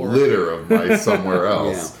a whole litter of mice somewhere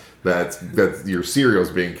else. That's your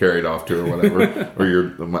cereal's being carried off to or whatever,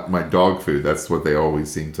 or my dog food. That's what they always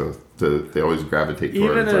seem to they always gravitate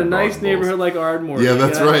toward. Even in a nice neighborhood like Ardmore. Yeah,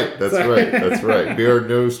 that's right. That's right. We are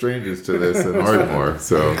no strangers to this in Ardmore.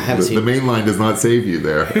 So the main line does not save you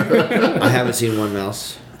there. I haven't seen one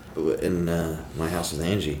mouse in my house with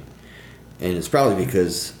Angie, and it's probably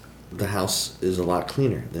because the house is a lot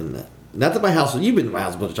cleaner than that. Not that my house. You've been to my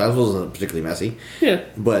house a bunch of times. It wasn't particularly messy. Yeah.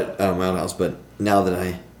 But my old house. But now that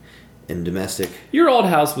I am domestic, your old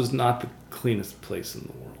house was not the cleanest place in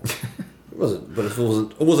the world. It wasn't. But it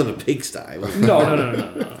wasn't a pigsty.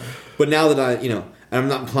 No. But now that and I'm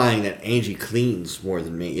not implying that Angie cleans more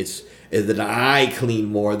than me. It's that I clean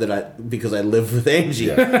more because I live with Angie.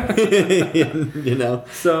 Yeah.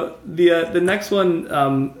 So the next one,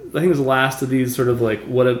 I think is the last of these sort of like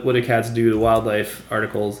what do cats do to wildlife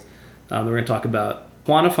articles. We're going to talk about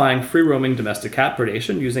quantifying free-roaming domestic cat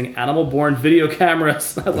predation using animal-borne video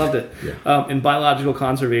cameras. I loved it. Yeah. In Biological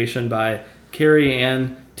Conservation by Carrie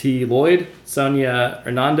Ann T. Lloyd, Sonia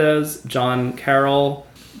Hernandez, John Carroll,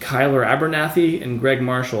 Kyler Abernathy, and Greg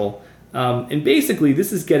Marshall. And basically,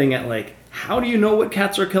 this is getting at, like, how do you know what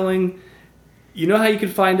cats are killing? You know how you can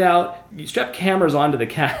find out? You strap cameras onto the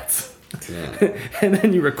cats. Yeah. And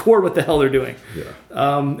then you record what the hell they're doing.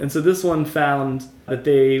 Yeah. And so this one found that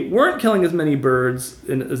they weren't killing as many birds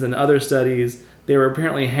as in other studies. They were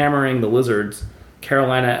apparently hammering the lizards,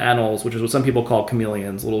 Carolina anoles, which is what some people call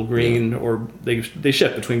chameleons, little green, or they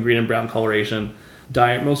shift between green and brown coloration.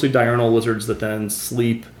 Mostly diurnal lizards that then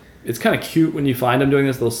sleep. It's kind of cute when you find them doing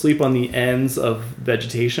this. They'll sleep on the ends of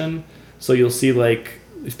vegetation. So you'll see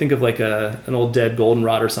think of like an old dead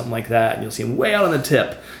goldenrod or something like that, and you'll see them way out on the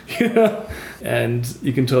tip, and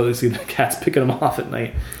you can totally see the cats picking them off at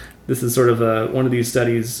night. This is sort of one of these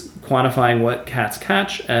studies quantifying what cats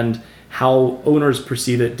catch and how owners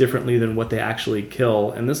perceive it differently than what they actually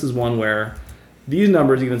kill. And this is one where these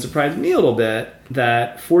numbers even surprised me a little bit,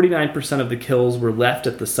 that 49% of the kills were left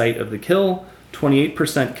at the site of the kill,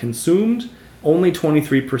 28% consumed, only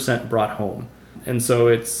 23% brought home. And so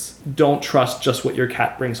it's don't trust just what your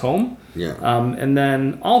cat brings home. Yeah. And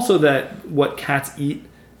then also that what cats eat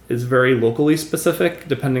is very locally specific,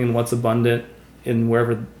 depending on what's abundant in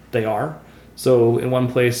wherever they are. So in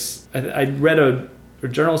one place, I read a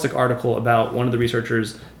journalistic article about one of the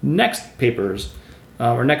researchers' next papers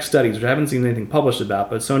or next studies, which I haven't seen anything published about,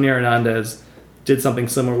 but Sonia Hernandez did something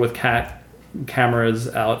similar with cat cameras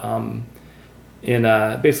out in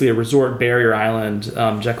basically a resort barrier island,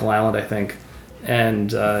 Jekyll Island, I think.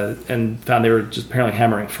 And found they were just apparently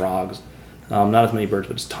hammering frogs. Not as many birds,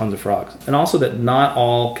 but just tons of frogs. And also that not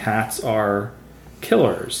all cats are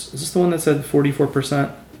killers. Is this the one that said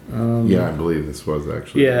 44%? Yeah, I believe this was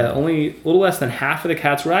actually. Yeah, only a little less than half of the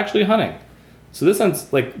cats were actually hunting. So this one's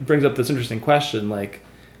brings up this interesting question. Like,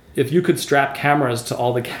 if you could strap cameras to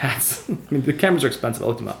all the cats, I mean, the cameras are expensive. I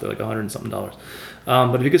looked them up; they're like $100 and something.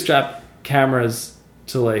 But if you could strap cameras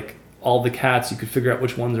to all the cats, you could figure out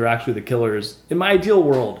which ones are actually the killers. In my ideal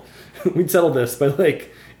world, we'd settle this by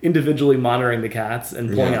individually monitoring the cats and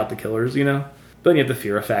pulling out the killers, But then you have the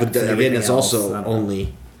fear effect. But again, it's also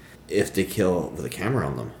only if they kill with a camera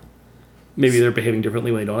on them. Maybe they're behaving differently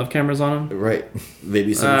when they don't have cameras on them. Right.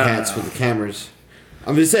 Maybe some cats with the cameras.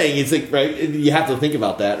 I'm just saying, it's right. You have to think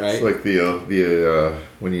about that, right? It's like the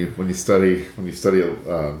when you study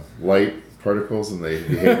light particles, and they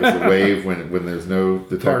behave as a wave when there's no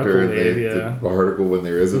detector, Particle wave, yeah. the particle when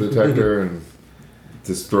there is a detector, and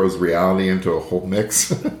just throws reality into a whole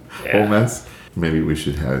mix, whole mess. Maybe we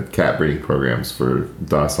should have cat breeding programs for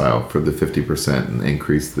docile for the 50% and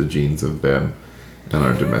increase the genes of them in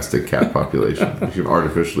our domestic cat population. We should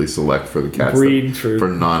artificially select for the cats for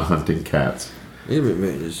non-hunting cats. Maybe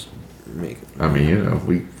just make. I mean, you know,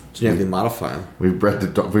 we genetically modify them. We've bred the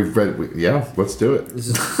dog. Yeah, let's do it.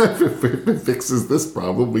 If it fixes this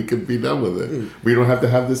problem, we could be done with it. We don't have to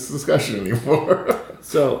have this discussion anymore.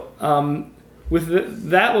 So, with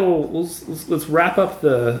that little, let's wrap up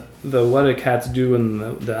the what do cats do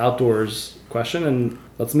in the outdoors question, and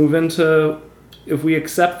let's move into, if we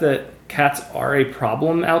accept that cats are a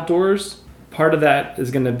problem outdoors, part of that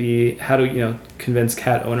is going to be how to convince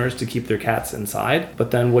cat owners to keep their cats inside.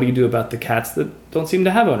 But then what do you do about the cats that don't seem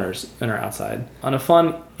to have owners and are outside? On a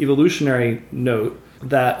fun evolutionary note,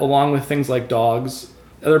 that along with things like dogs,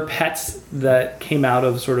 other pets that came out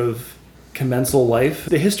of sort of commensal life,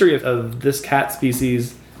 the history of this cat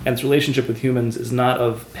species and its relationship with humans is not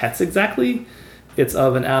of pets exactly. It's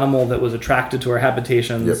of an animal that was attracted to our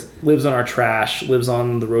habitations, lives on our trash, lives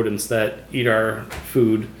on the rodents that eat our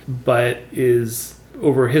food, but is,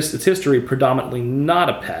 over its history, predominantly not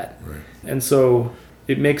a pet. Right. And so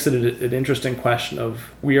it makes it an interesting question of,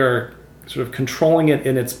 we are sort of controlling it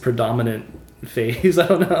in its predominant phase. I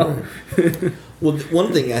don't know. Right. Well,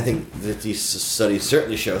 one thing I think that these studies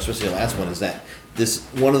certainly show, especially the last one, is that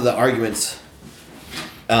one of the arguments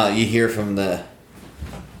you hear from the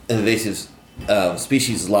invasive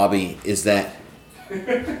species lobby is that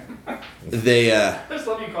they Just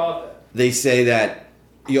let me call it that. they say that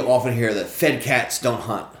you'll often hear that fed cats don't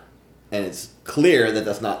hunt, and it's clear that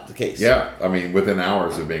that's not the case. Yeah, I mean, within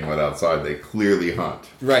hours of being let outside, they clearly hunt.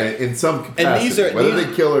 Right. In some capacity. And these are whether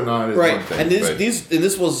they kill or not is right. one thing. And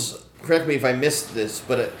this was, correct me if I missed this,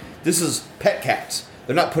 but this is pet cats.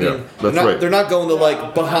 They're not putting. Yeah, that's right. They're not going to like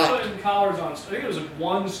They're behind. not putting collars on. I think it was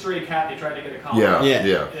one stray cat they tried to get a collar.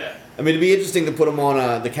 Yeah. I mean, it'd be interesting to put them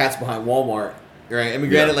on the cats behind Walmart, right? I mean,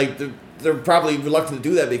 granted, like they're probably reluctant to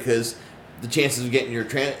do that because the chances of getting your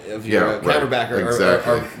camera back are You're not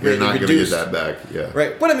going to get reduced. that back. Yeah.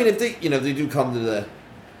 Right. But I mean, if they do come to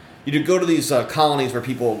you do go to these colonies where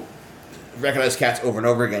people recognize cats over and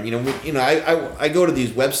over again. I go to these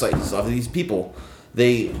websites and stuff. And these people,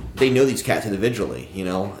 they know these cats individually,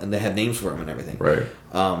 and they have names for them and everything. Right.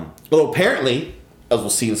 Although apparently, as we'll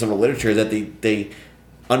see in some of the literature, that they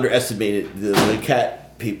underestimated the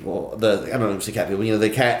cat people. I don't know if it's the cat people. The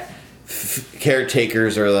cat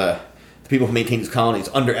caretakers or the people who maintain these colonies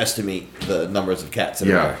underestimate the numbers of cats.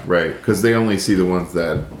 Right. Because they only see the ones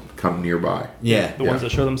that come nearby. Yeah. The ones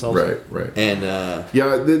that show themselves. Right. And I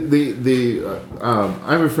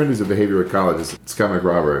have a friend who's a behavioral ecologist, Scott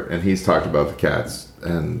McRobert, and he's talked about the cats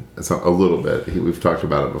and a little bit. We've talked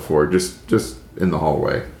about it before, just in the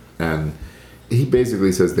hallway, and he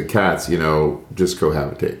basically says the cats, just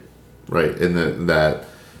cohabitate, right? And that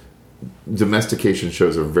domestication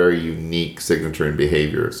shows a very unique signature in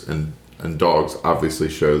behaviors, and dogs obviously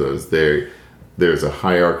show those. There's a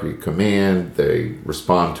hierarchy of command. They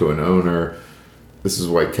respond to an owner. This is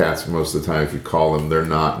why cats, most of the time, if you call them, they're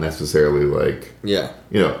not necessarily like... Yeah.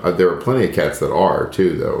 There are plenty of cats that are,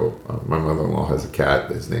 too, though. My mother-in-law has a cat.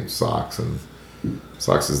 His name's Socks, and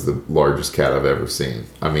Socks is the largest cat I've ever seen.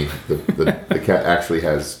 I mean, the cat actually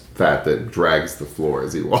has fat that drags the floor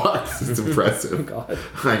as he walks. It's impressive. Oh, God.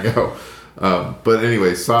 I know. But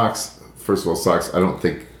anyway, Socks, first of all, Socks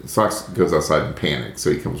goes outside and panics,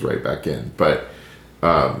 so he comes right back in. But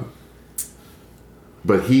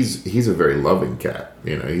he's a very loving cat.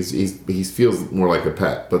 He feels more like a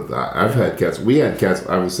pet. But I've had cats. We had cats.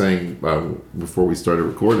 I was saying before we started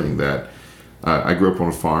recording that I grew up on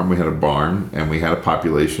a farm. We had a barn, and we had a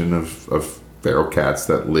population of feral cats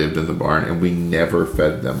that lived in the barn, and we never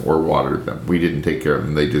fed them or watered them. We didn't take care of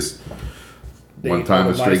them. One time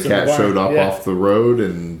a stray cat showed up off the road,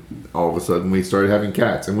 and all of a sudden we started having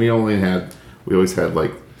cats. And we always had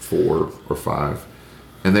like 4 or 5.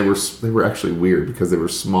 And they were actually weird because they were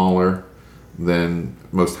smaller than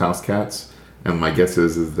most house cats. And my guess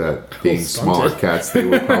is that being smaller cats, they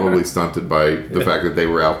were probably stunted by the fact that they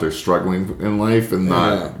were out there struggling in life and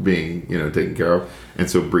not being taken care of. And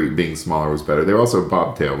so being smaller was better. They were also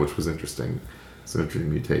bobtail, which was interesting. It's an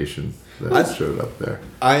interesting mutation that showed up there.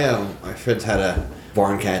 My friends had a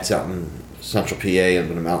barn cats out in central PA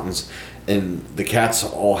in the mountains. And the cats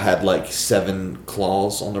all had like 7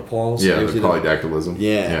 claws on their paws. Yeah, the polydactylism.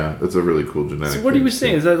 Yeah. That's a really cool genetic. So what are you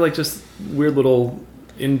saying? Is that like just weird little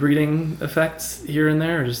inbreeding effects here and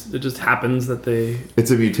there? Or it just happens that they...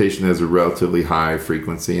 It's a mutation that has a relatively high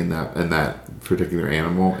frequency in that particular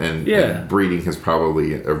animal, and breeding has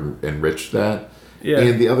probably enriched that. Yeah.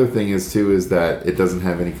 And the other thing is that it doesn't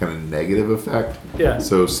have any kind of negative effect. Yeah.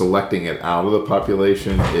 So selecting it out of the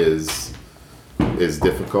population is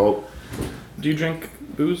difficult. Do you drink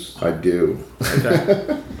booze? I do.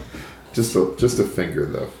 Okay. just a finger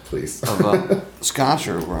though, please. Scotch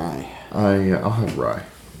or rye? I'll have rye.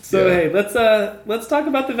 So hey, let's talk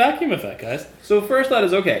about the vacuum effect, guys. So first thought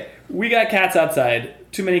is, okay, we got cats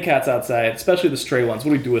outside, too many cats outside, especially the stray ones.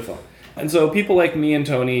 What do we do with them? And so people like me and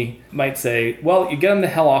Tony might say, well, you get them the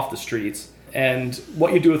hell off the streets, and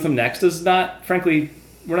what you do with them next is not, frankly,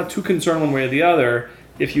 we're not too concerned one way or the other.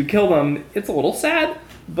 If you kill them, it's a little sad,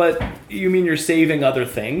 but you mean you're saving other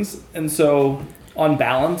things. And so on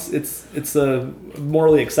balance, it's a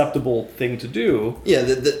morally acceptable thing to do. Yeah,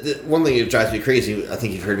 the one thing that drives me crazy, I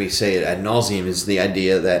think you've heard me say it ad nauseum, is the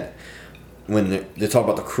idea that when they talk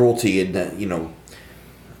about the cruelty, and that,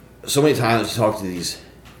 so many times you talk to these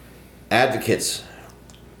advocates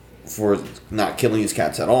for not killing these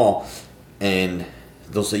cats at all, and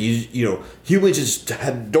they'll say, humans just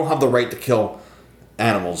don't have the right to kill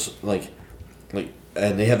animals,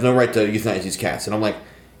 and they have no right to euthanize these cats. And I'm like,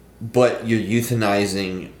 but you're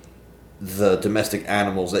euthanizing the domestic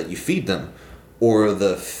animals that you feed them, or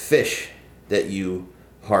the fish that you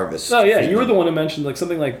harvest. Oh yeah, you were the one who mentioned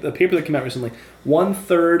something like the paper that came out recently.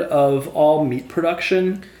 1/3 of all meat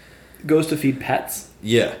production goes to feed pets.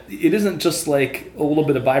 Yeah. It isn't just a little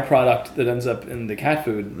bit of byproduct that ends up in the cat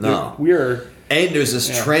food. No. And there's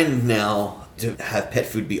this trend now to have pet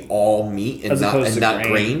food be all meat and not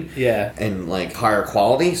grain. Yeah. And higher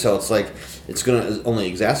quality. So it's going to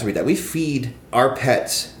only exacerbate that. We feed our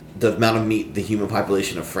pets the amount of meat the human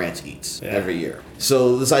population of France eats every year.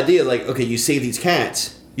 So this idea okay, you save these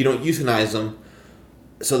cats, you don't euthanize them,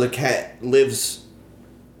 so the cat lives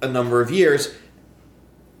a number of years.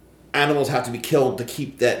 Animals have to be killed to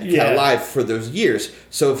keep that cat alive for those years.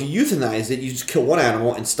 So if you euthanize it, you just kill one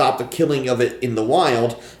animal and stop the killing of it in the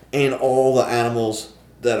wild and all the animals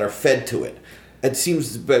that are fed to it. It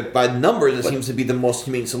seems, by numbers, it seems to be the most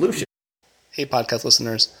humane solution. Hey, podcast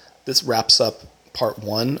listeners, this wraps up part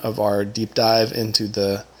 1 of our deep dive into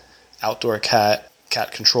the outdoor cat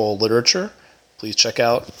control literature. Please check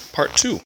out part 2.